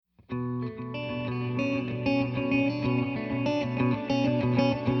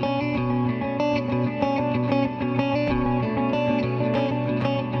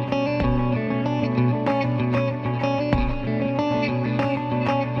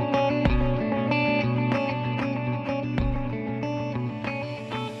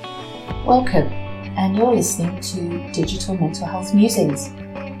Welcome, and you're listening to Digital Mental Health Musings,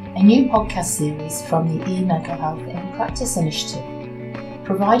 a new podcast series from the eMental Health in Practice initiative,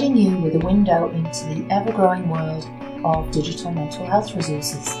 providing you with a window into the ever-growing world of digital mental health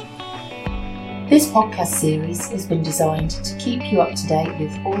resources. This podcast series has been designed to keep you up to date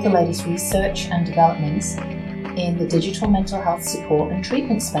with all the latest research and developments in the digital mental health support and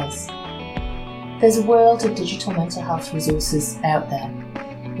treatment space. There's a world of digital mental health resources out there.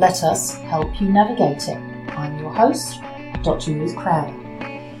 Let us help you navigate it. I'm your host, Dr. Ruth Crowley.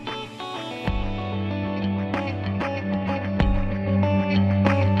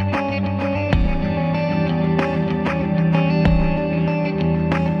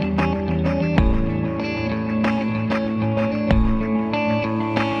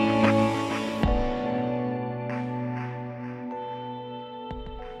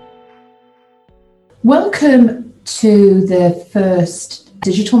 Welcome to the first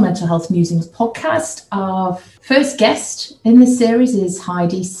Digital Mental Health Musings podcast. Our first guest in this series is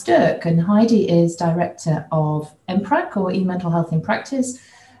Heidi Stirk, and Heidi is Director of MPRAC, or eMental Health in Practice,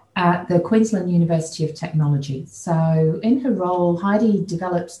 at the Queensland University of Technology. So in her role, Heidi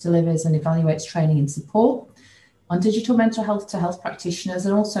develops, delivers and evaluates training and support on digital mental health to health practitioners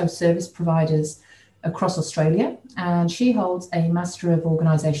and also service providers across Australia. And she holds a Master of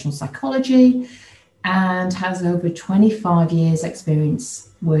Organisational Psychology and has over 25 years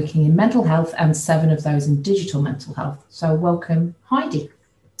experience working in mental health and 7 of those in digital mental health. So welcome, Heidi.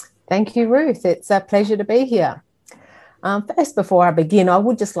 Thank you, Ruth. It's a pleasure to be here. First, before I begin, I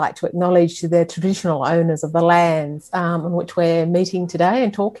would just like to acknowledge the traditional owners of the lands on which we're meeting today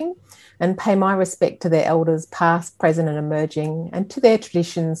and talking, and pay my respect to their elders past, present and emerging, and to their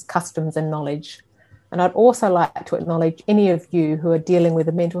traditions, customs and knowledge. And I'd also like to acknowledge any of you who are dealing with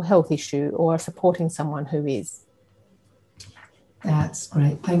a mental health issue or are supporting someone who is. That's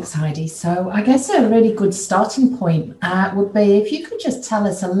great. Thanks, Heidi. So I guess a really good starting point would be if you could just tell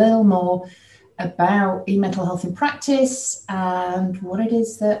us a little more about eMental Health in Practice and what it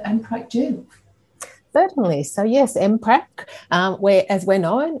is that MPRAC do. Certainly. So yes, MPRAC, as we're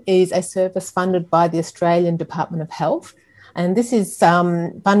known, is a service funded by the Australian Department of Health. And this is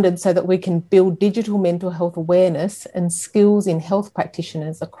funded so that we can build digital mental health awareness and skills in health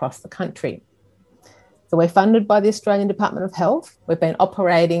practitioners across the country. So we're funded by the Australian Department of Health. We've been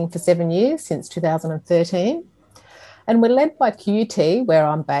operating for 7 years, since 2013. And we're led by QUT, where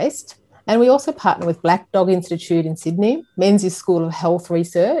I'm based. And we also partner with Black Dog Institute in Sydney, Menzies School of Health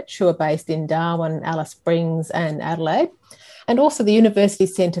Research, who are based in Darwin, Alice Springs and Adelaide, and also the University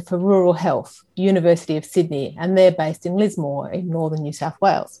Centre for Rural Health, University of Sydney, and they're based in Lismore in northern New South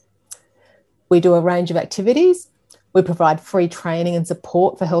Wales. We do a range of activities. We provide free training and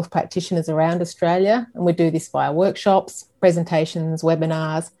support for health practitioners around Australia, and we do this via workshops, presentations,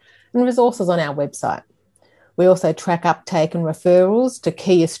 webinars, and resources on our website. We also track uptake and referrals to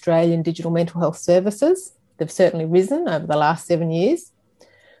key Australian digital mental health services. They've certainly risen over the last 7 years.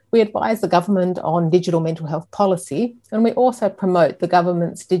 We advise the government on digital mental health policy, and we also promote the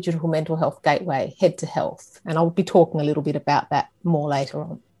government's digital mental health gateway, Head to Health, and I'll be talking a little bit about that more later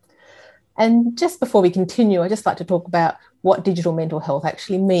on. And just before we continue, I'd just like to talk about what digital mental health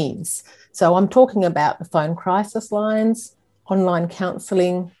actually means. So I'm talking about the phone crisis lines, online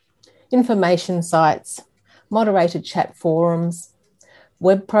counselling, information sites, moderated chat forums,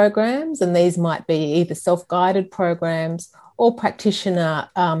 web programs, and these might be either self-guided programs or practitioner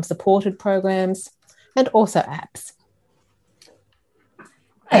supported programs, and also apps.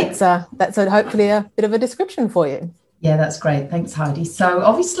 Right. That's hopefully a bit of a description for you. Yeah, that's great. Thanks, Heidi. So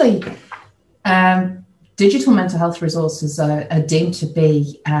obviously, digital mental health resources are deemed to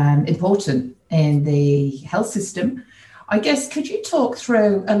be important in the health system. I guess, could you talk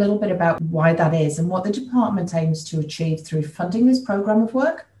through a little bit about why that is and what the department aims to achieve through funding this programme of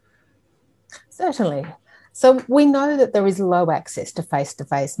work? Certainly. So we know that there is low access to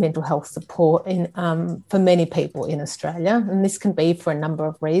face-to-face mental health support for many people in Australia, and this can be for a number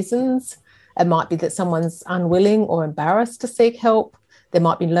of reasons. It might be that someone's unwilling or embarrassed to seek help. There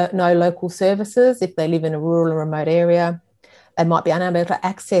might be no local services if they live in a rural or remote area. They might be unable to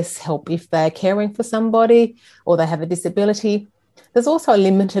access help if they're caring for somebody or they have a disability. There's also a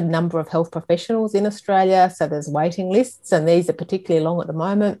limited number of health professionals in Australia, so there's waiting lists, and these are particularly long at the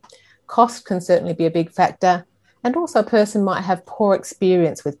moment. Cost can certainly be a big factor, and also a person might have poor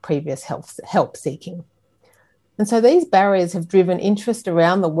experience with previous help seeking. And so these barriers have driven interest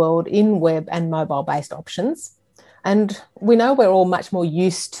around the world in web and mobile-based options. And we know we're all much more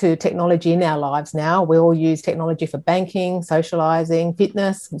used to technology in our lives now. We all use technology for banking, socialising,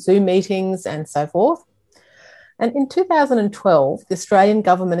 fitness, Zoom meetings, and so forth. And in 2012, the Australian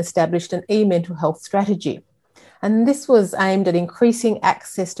government established an e-mental health strategy. And this was aimed at increasing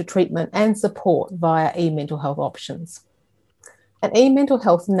access to treatment and support via e-mental health options. And e-mental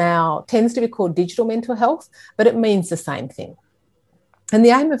health now tends to be called digital mental health, but it means the same thing. And the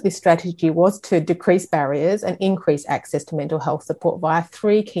aim of this strategy was to decrease barriers and increase access to mental health support via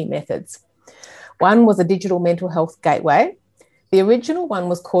 3 key methods. One was a digital mental health gateway. The original one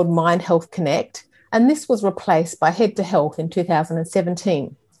was called Mind Health Connect, and this was replaced by Head to Health in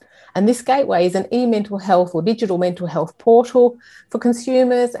 2017. And this gateway is an e-mental health or digital mental health portal for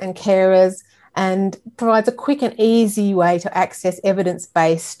consumers and carers, and provides a quick and easy way to access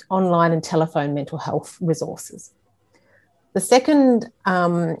evidence-based online and telephone mental health resources. The second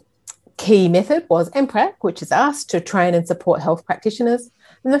key method was MPRAC, which is us to train and support health practitioners.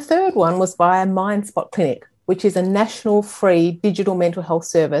 And the third one was via MindSpot Clinic, which is a national free digital mental health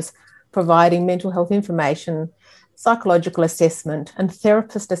service providing mental health information, psychological assessment, and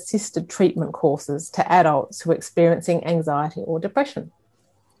therapist-assisted treatment courses to adults who are experiencing anxiety or depression.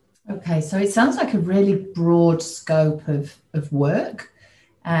 Okay, so it sounds like a really broad scope of work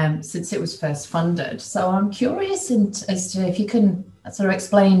since it was first funded. So I'm curious as to if you can sort of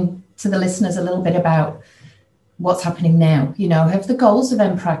explain to the listeners a little bit about what's happening now. You know, have the goals of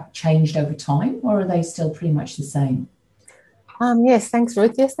MPRAC changed over time, or are they still pretty much the same? Yes, thanks,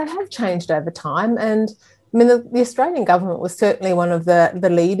 Ruth. Yes, they have changed over time. And I mean, the Australian government was certainly one of the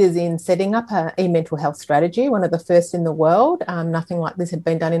leaders in setting up an e-mental health strategy, one of the first in the world. Nothing like this had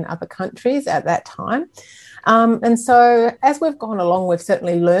been done in other countries at that time. And so as we've gone along, we've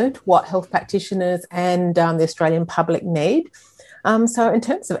certainly learnt what health practitioners and the Australian public need. So in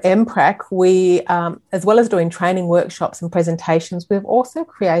terms of MPRAC, we, as well as doing training workshops and presentations, we've also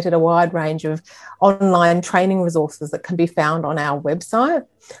created a wide range of online training resources that can be found on our website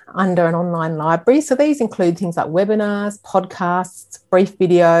under an online library. So these include things like webinars, podcasts, brief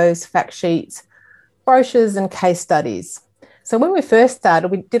videos, fact sheets, brochures and case studies. So when we first started,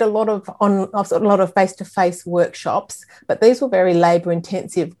 we did a lot of face-to-face workshops, but these were very labour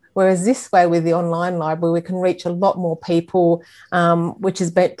intensive. Whereas this way, with the online library, we can reach a lot more people, which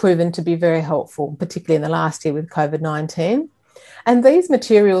has been proven to be very helpful, particularly in the last year with COVID-19. And these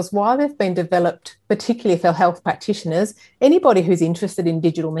materials, while they've been developed particularly for health practitioners, anybody who's interested in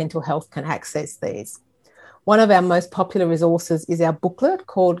digital mental health can access these. One of our most popular resources is our booklet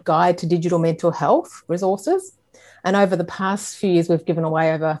called Guide to Digital Mental Health Resources. And over the past few years, we've given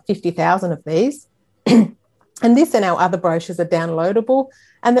away over 50,000 of these. And this and our other brochures are downloadable,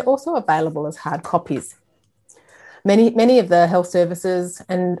 and they're also available as hard copies. Many of the health services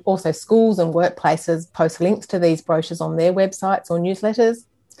and also schools and workplaces post links to these brochures on their websites or newsletters.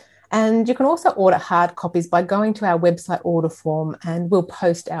 And you can also order hard copies by going to our website order form, and we'll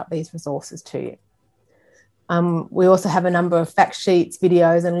post out these resources to you. We also have a number of fact sheets,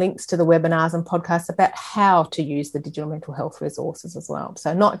 videos and links to the webinars and podcasts about how to use the digital mental health resources as well.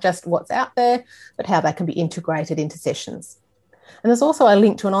 So not just what's out there, but how they can be integrated into sessions. And there's also a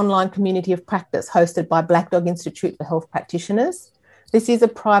link to an online community of practice hosted by Black Dog Institute for Health Practitioners. This is a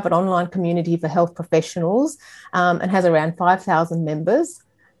private online community for health professionals and has around 5,000 members.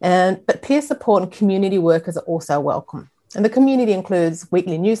 But peer support and community workers are also welcome. And the community includes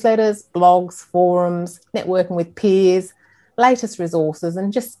weekly newsletters, blogs, forums, networking with peers, latest resources,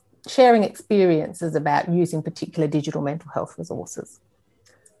 and just sharing experiences about using particular digital mental health resources.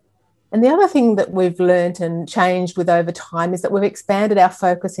 And the other thing that we've learnt and changed with over time is that we've expanded our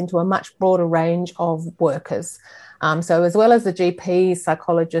focus into a much broader range of workers. So as well as the GPs,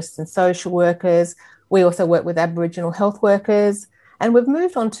 psychologists and social workers, we also work with Aboriginal health workers. And we've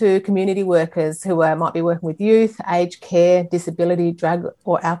moved on to community workers who might be working with youth, aged care, disability, drug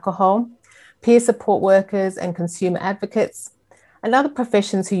or alcohol, peer support workers and consumer advocates. And other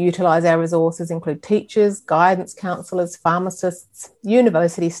professions who utilise our resources include teachers, guidance counsellors, pharmacists,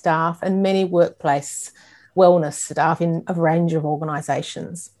 university staff and many workplace wellness staff in a range of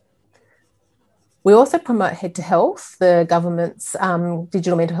organisations. We also promote Head to Health, the government's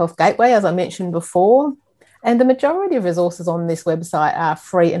digital mental health gateway, as I mentioned before. And the majority of resources on this website are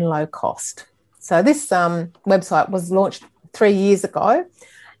free and low cost. So this website was launched 3 years ago.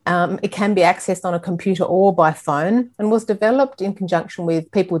 It can be accessed on a computer or by phone and was developed in conjunction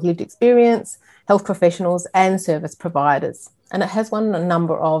with people with lived experience, health professionals and service providers. And it has won a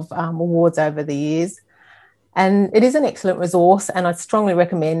number of awards over the years. And it is an excellent resource, and I strongly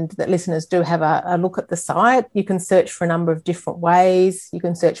recommend that listeners do have a look at the site. You can search for a number of different ways. You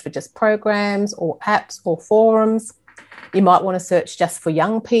can search for just programs or apps or forums. You might want to search just for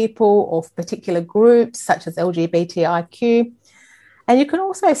young people or for particular groups such as LGBTIQ. And you can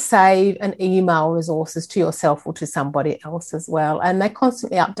also save and email resources to yourself or to somebody else as well. And they're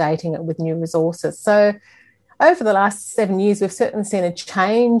constantly updating it with new resources. So over the last 7 years, we've certainly seen a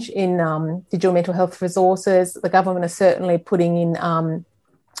change in digital mental health resources. The government is certainly putting in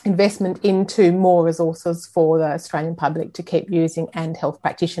investment into more resources for the Australian public to keep using and health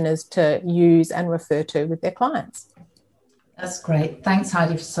practitioners to use and refer to with their clients. That's great. Thanks,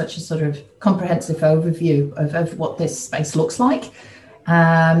 Heidi, for such a sort of comprehensive overview of what this space looks like.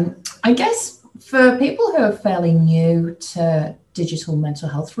 I guess for people who are fairly new to digital mental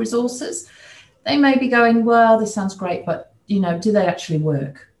health resources, they may be going, well, this sounds great, but, do they actually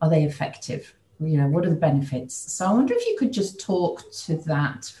work? Are they effective? What are the benefits? So I wonder if you could just talk to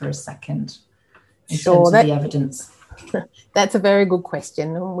that for a second in terms of the evidence. That's a very good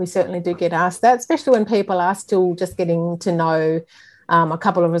question. And we certainly do get asked that, especially when people are still just getting to know a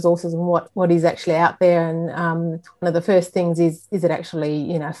couple of resources and what is actually out there. And one of the first things is it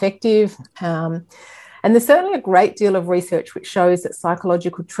actually, effective? And there's certainly a great deal of research which shows that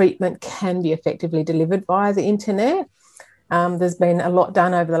psychological treatment can be effectively delivered via the internet. There's been a lot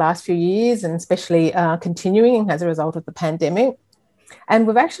done over the last few years, and especially continuing as a result of the pandemic. And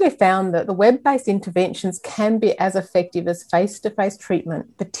we've actually found that the web-based interventions can be as effective as face-to-face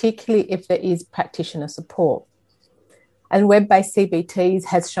treatment, particularly if there is practitioner support. And web-based CBTs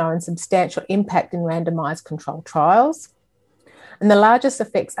has shown substantial impact in randomised controlled trials. And the largest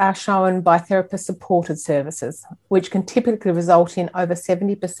effects are shown by therapist-supported services, which can typically result in over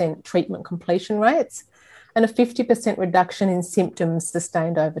 70% treatment completion rates and a 50% reduction in symptoms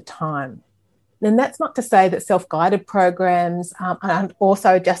sustained over time. And that's not to say that self-guided programs aren't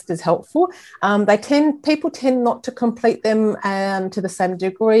also just as helpful. People tend not to complete them to the same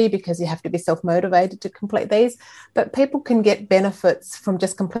degree because you have to be self-motivated to complete these. But people can get benefits from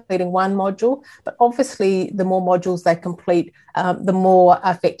just completing one module. But obviously, the more modules they complete, the more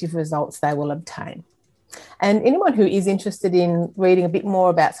effective results they will obtain. And anyone who is interested in reading a bit more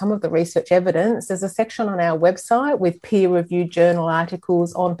about some of the research evidence, there's a section on our website with peer-reviewed journal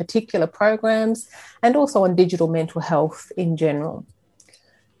articles on particular programs and also on digital mental health in general.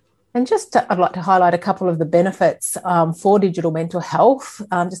 And I'd like to highlight a couple of the benefits for digital mental health,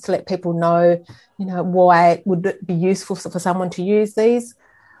 just to let people know, why it would be useful for someone to use these.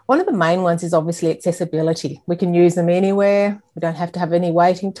 One of the main ones is obviously accessibility. We can use them anywhere. We don't have to have any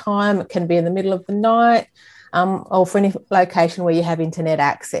waiting time. It can be in the middle of the night or for any location where you have internet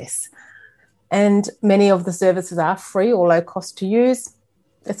access. And many of the services are free or low cost to use.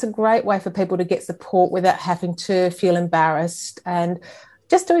 It's a great way for people to get support without having to feel embarrassed and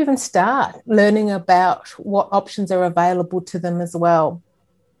just to even start learning about what options are available to them as well.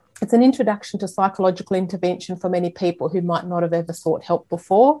 It's an introduction to psychological intervention for many people who might not have ever sought help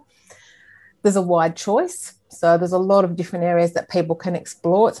before. There's a wide choice. So there's a lot of different areas that people can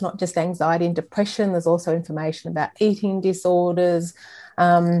explore. It's not just anxiety and depression. There's also information about eating disorders,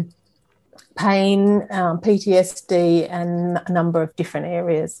 pain, PTSD, and a number of different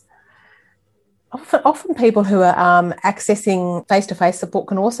areas. Often people who are accessing face-to-face support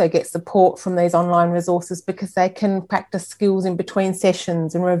can also get support from these online resources because they can practice skills in between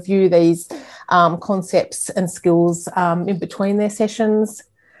sessions and review these concepts and skills in between their sessions.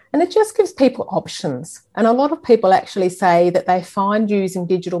 And it just gives people options. And a lot of people actually say that they find using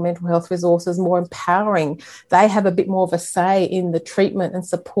digital mental health resources more empowering. They have a bit more of a say in the treatment and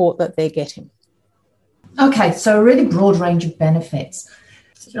support that they're getting. Okay, so a really broad range of benefits.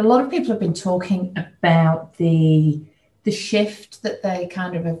 A lot of people have been talking about the shift that they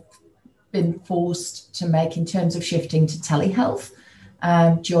kind of have been forced to make in terms of shifting to telehealth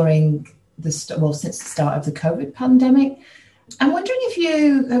since the start of the COVID pandemic. I'm wondering if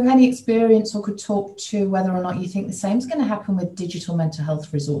you have any experience or could talk to whether or not you think the same is going to happen with digital mental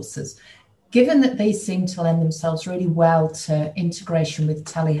health resources, given that these seem to lend themselves really well to integration with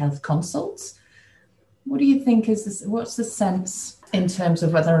telehealth consults. What do you think what's the sense in terms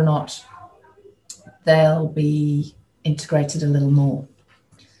of whether or not they'll be integrated a little more?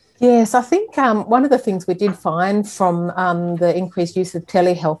 Yes, I think one of the things we did find from the increased use of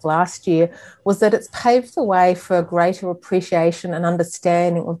telehealth last year was that it's paved the way for a greater appreciation and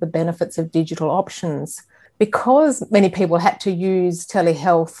understanding of the benefits of digital options. Because many people had to use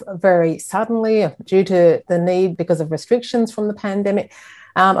telehealth very suddenly due to the need because of restrictions from the pandemic,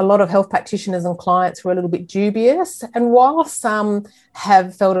 a lot of health practitioners and clients were a little bit dubious. And while some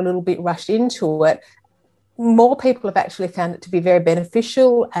have felt a little bit rushed into it, more people have actually found it to be very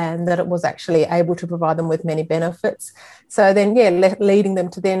beneficial and that it was actually able to provide them with many benefits. So then, leading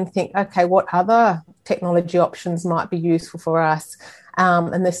them to then think, okay, what other technology options might be useful for us?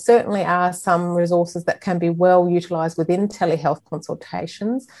 And there certainly are some resources that can be well utilised within telehealth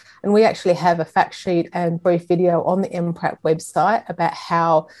consultations. And we actually have a fact sheet and brief video on the MPRAC website about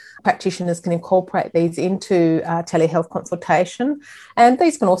how practitioners can incorporate these into telehealth consultation. And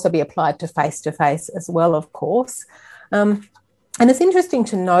these can also be applied to face-to-face as well, of course. And it's interesting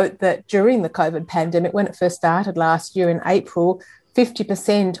to note that during the COVID pandemic, when it first started last year in April,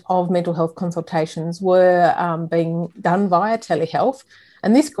 50% of mental health consultations were being done via telehealth.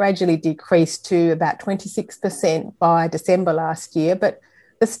 And this gradually decreased to about 26% by December last year. But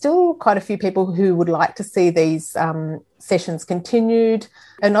there's still quite a few people who would like to see these sessions continued.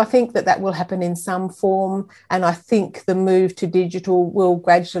 And I think that will happen in some form. And I think the move to digital will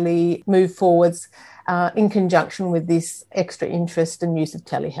gradually move forwards in conjunction with this extra interest and use of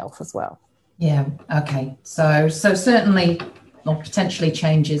telehealth as well. Yeah, okay. So certainly, or potentially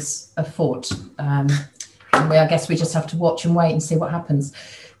changes afoot. And I guess we just have to watch and wait and see what happens.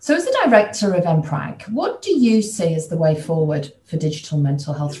 So as the director of MPRAC, what do you see as the way forward for digital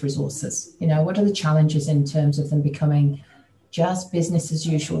mental health resources? You know, what are the challenges in terms of them becoming just business as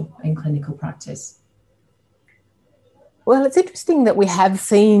usual in clinical practice? Well, it's interesting that we have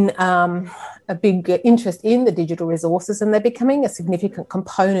seen a big interest in the digital resources, and they're becoming a significant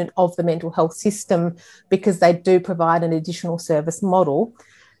component of the mental health system because they do provide an additional service model.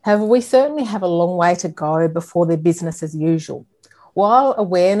 However, we certainly have a long way to go before they're business as usual. While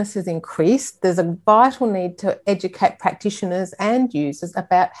awareness has increased, there's a vital need to educate practitioners and users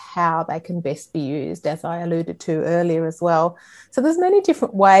about how they can best be used, as I alluded to earlier as well. So there's many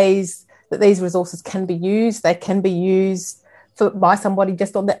different ways that these resources can be used. They can be used by somebody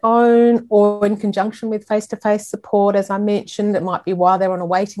just on their own or in conjunction with face-to-face support. As I mentioned, it might be while they're on a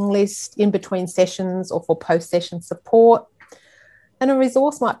waiting list, in between sessions, or for post-session support. And a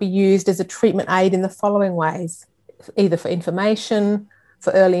resource might be used as a treatment aid in the following ways: either for information,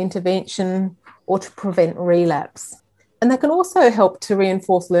 for early intervention, or to prevent relapse. And they can also help to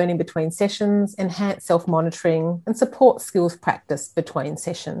reinforce learning between sessions, enhance self-monitoring, and support skills practice between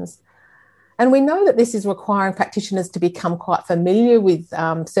sessions. And we know that this is requiring practitioners to become quite familiar with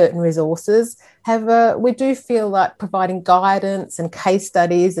certain resources. However, we do feel like providing guidance and case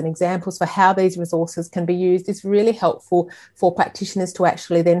studies and examples for how these resources can be used is really helpful for practitioners to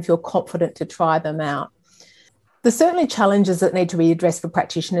actually then feel confident to try them out. There's certainly challenges that need to be addressed for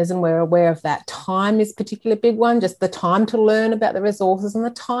practitioners, and we're aware of that. Time is a particularly big one, just the time to learn about the resources and the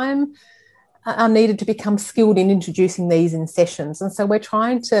time are needed to become skilled in introducing these in sessions. And so we're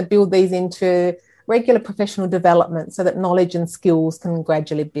trying to build these into regular professional development so that knowledge and skills can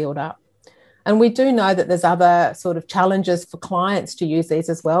gradually build up. And we do know that there's other sort of challenges for clients to use these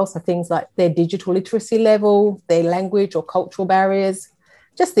as well. So things like their digital literacy level, their language or cultural barriers,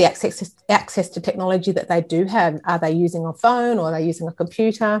 just the access to technology that they do have. Are they using a phone or are they using a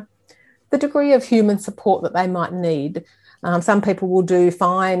computer? The degree of human support that they might need. Some people will do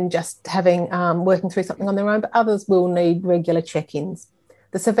fine just having working through something on their own, but others will need regular check-ins.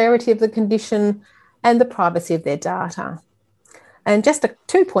 The severity of the condition and the privacy of their data. And just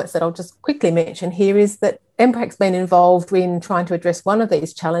 2 points that I'll just quickly mention here is that MPRAC's been involved in trying to address one of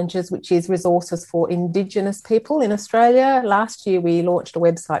these challenges, which is resources for Indigenous people in Australia. Last year, we launched a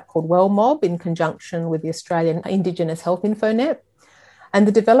website called WellMob in conjunction with the Australian Indigenous Health Infonet. And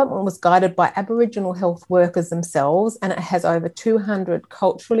the development was guided by Aboriginal health workers themselves, and it has over 200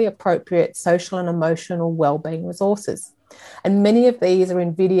 culturally appropriate social and emotional wellbeing resources. And many of these are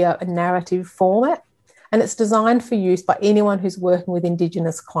in video and narrative format, and it's designed for use by anyone who's working with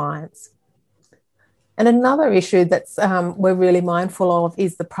Indigenous clients. And another issue that's we're really mindful of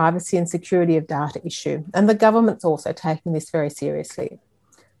is the privacy and security of data issue, and the government's also taking this very seriously.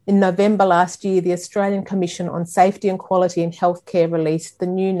 In November last year, the Australian Commission on Safety and Quality in Healthcare released the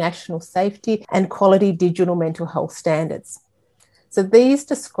new National Safety and Quality Digital Mental Health Standards. So these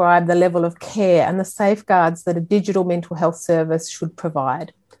describe the level of care and the safeguards that a digital mental health service should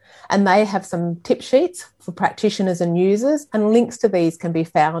provide. And they have some tip sheets for practitioners and users, and links to these can be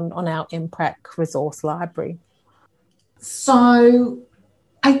found on our MPRAC resource library. So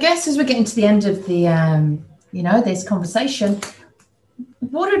I guess as we're getting to the end of the, this conversation,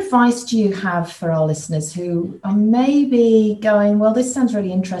 what advice do you have for our listeners who are maybe going, well, this sounds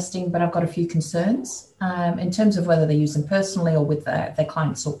really interesting, but I've got a few concerns in terms of whether they use them personally or with their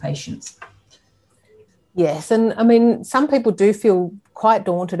clients or patients? Yes, and I mean, some people do feel quite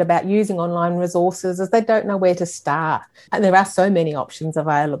daunted about using online resources as they don't know where to start. And there are so many options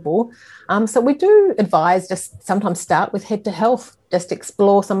available. So we do advise just sometimes start with Head to Health, just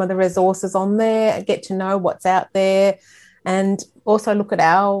explore some of the resources on there, get to know what's out there. And also look at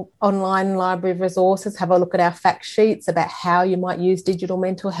our online library of resources, have a look at our fact sheets about how you might use digital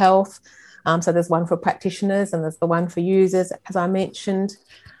mental health. So there's one for practitioners and there's the one for users, as I mentioned.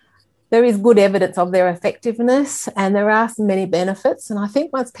 There is good evidence of their effectiveness and there are many benefits. And I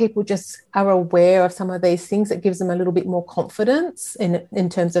think once people just are aware of some of these things, it gives them a little bit more confidence in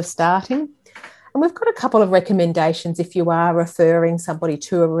terms of starting. And we've got a couple of recommendations if you are referring somebody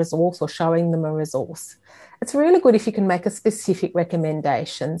to a resource or showing them a resource. It's really good if you can make a specific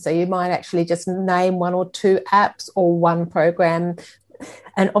recommendation. So you might actually just name one or two apps or one program.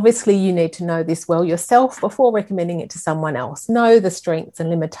 And obviously you need to know this well yourself before recommending it to someone else. Know the strengths and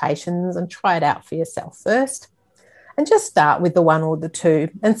limitations and try it out for yourself first. And just start with the one or the two.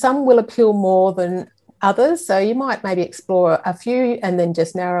 And some will appeal more than others. So you might maybe explore a few and then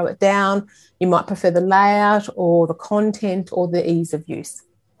just narrow it down. You might prefer the layout or the content or the ease of use.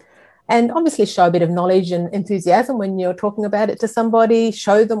 And obviously show a bit of knowledge and enthusiasm when you're talking about it to somebody,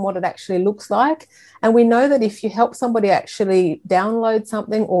 show them what it actually looks like. And we know that if you help somebody actually download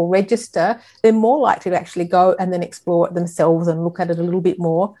something or register, they're more likely to actually go and then explore it themselves and look at it a little bit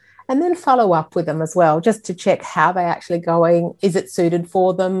more. And then follow up with them as well, just to check how they're actually going. Is it suited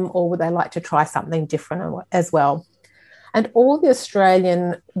for them or would they like to try something different as well? And all the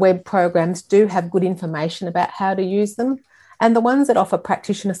Australian web programs do have good information about how to use them. And the ones that offer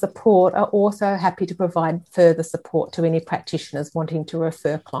practitioner support are also happy to provide further support to any practitioners wanting to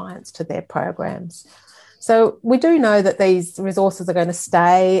refer clients to their programs. So we do know that these resources are going to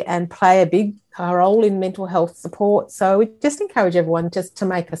stay and play a big role in mental health support. So we just encourage everyone just to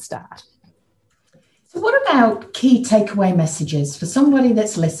make a start. So what about key takeaway messages for somebody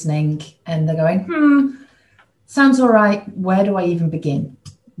that's listening and they're going, sounds all right, where do I even begin?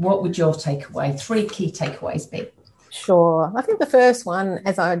 What would your takeaway, 3 key takeaways be? Sure. I think the first one,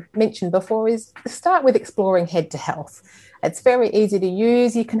 as I mentioned before, is start with exploring Head to Health. It's very easy to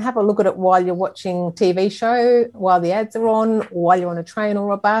use. You can have a look at it while you're watching a TV show, while the ads are on, while you're on a train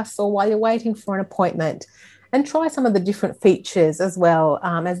or a bus, or while you're waiting for an appointment. And try some of the different features as well,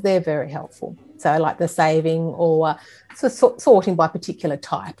 as they're very helpful. So like the saving or sorting by particular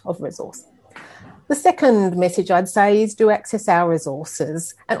type of resource. The second message I'd say is do access our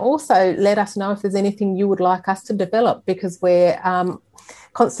resources and also let us know if there's anything you would like us to develop, because we're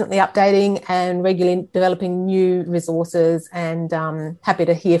constantly updating and regularly developing new resources and happy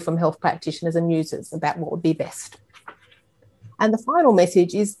to hear from health practitioners and users about what would be best. And the final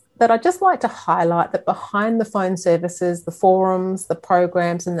message is that I'd just like to highlight that behind the phone services, the forums, the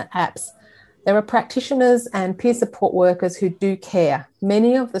programs and the apps, there are practitioners and peer support workers who do care.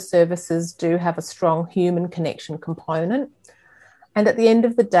 Many of the services do have a strong human connection component. And at the end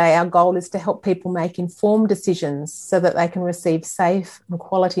of the day, our goal is to help people make informed decisions so that they can receive safe and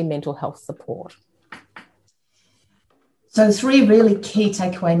quality mental health support. So 3 really key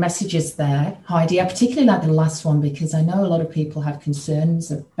takeaway messages there, Heidi. I particularly like the last one because I know a lot of people have concerns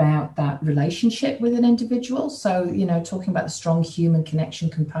about that relationship with an individual. So, talking about the strong human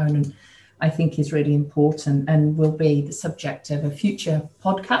connection component, I think is really important and will be the subject of a future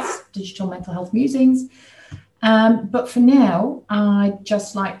podcast, Digital Mental Health Musings. But for now, I'd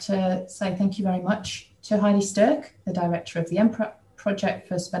just like to say thank you very much to Heidi Stirk, the director of the MPRAC project,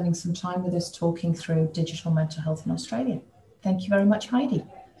 for spending some time with us talking through digital mental health in Australia. Thank you very much, Heidi.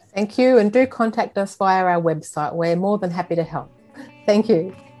 Thank you, and do contact us via our website. We're more than happy to help. Thank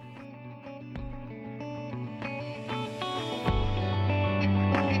you.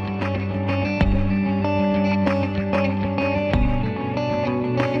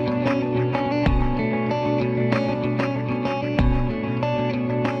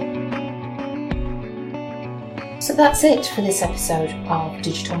 So that's it for this episode of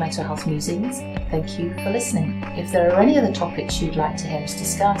Digital Mental Health Musings. Thank you for listening. If there are any other topics you'd like to hear us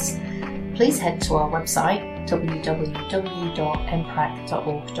discuss, please head to our website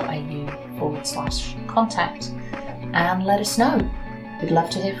www.mprac.org.au/contact and let us know. We'd love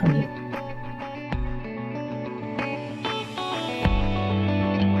to hear from you.